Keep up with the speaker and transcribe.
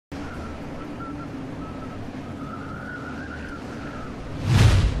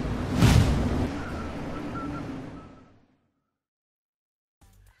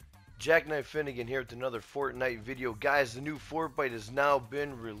Jackknife Finnegan here with another Fortnite video. Guys, the new Fortbyte has now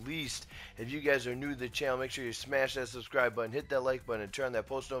been released. If you guys are new to the channel, make sure you smash that subscribe button, hit that like button, and turn on that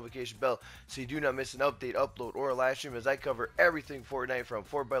post notification bell so you do not miss an update, upload, or a live stream, as I cover everything Fortnite, from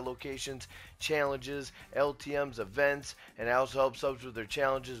Fortbyte locations, challenges, LTMs, events, and I also help subs with their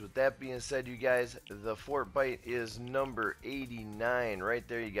challenges. With that being said, you guys, the Fortbyte is number 89 right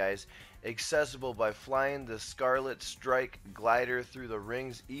there, you guys. Accessible by flying the Scarlet Strike Glider through the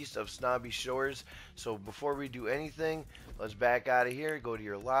rings east of Snobby shores. So before we do anything, let's back out of here, go to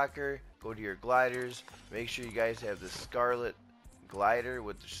your locker, go to your gliders, make sure you guys have the Scarlet Glider,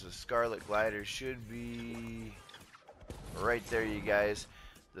 which the Scarlet Glider should be right there, you guys.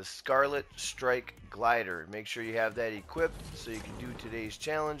 The Scarlet Strike Glider, make sure you have that equipped so you can do today's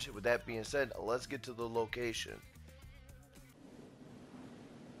challenge. With that being said, let's get to the location.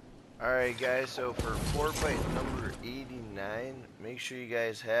 Alright guys, so for Fortbyte number 89, make sure you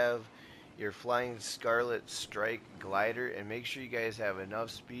guys have your flying Scarlet Strike Glider, and make sure you guys have enough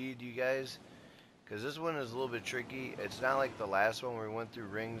speed, you guys, because this one is a little bit tricky. It's not like the last one where we went through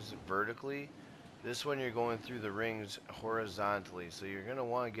rings vertically. This one you're going through the rings horizontally, so you're going to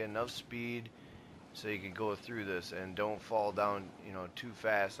want to get enough speed so you can go through this and don't fall down, you know, too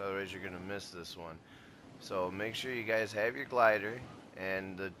fast, otherwise you're going to miss this one. So make sure you guys have your glider,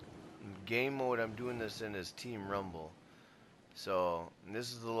 and the game mode I'm doing this in is Team Rumble. So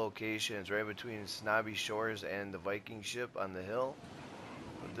this is the location. It's right between Snobby Shores and the Viking ship on the hill.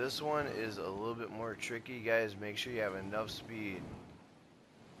 But this one is a little bit more tricky, guys. Make sure you have enough speed.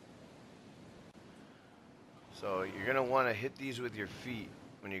 So you're gonna want to hit these with your feet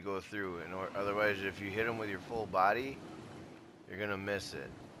when you go through, and otherwise if you hit them with your full body, you're gonna miss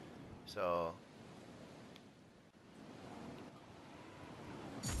it. So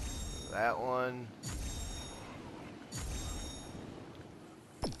that one.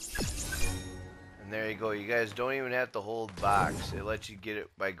 And there you go. You guys don't even have to hold box. It lets you get it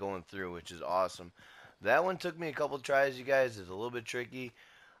by going through, which is awesome. That one took me a couple tries, you guys. It's a little bit tricky.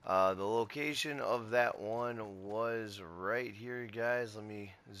 The location of that one was right here, guys. Let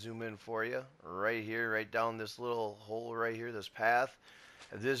me zoom in for you. Right here, right down this little hole right here, this path.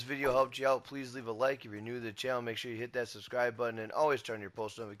 If this video helped you out, please leave a like. If you're new to the channel, make sure you hit that subscribe button, and always turn on your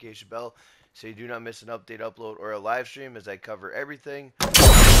post notification bell so you do not miss an update, upload, or a live stream, as I cover everything.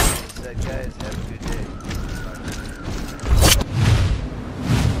 With that, guys, have a good day.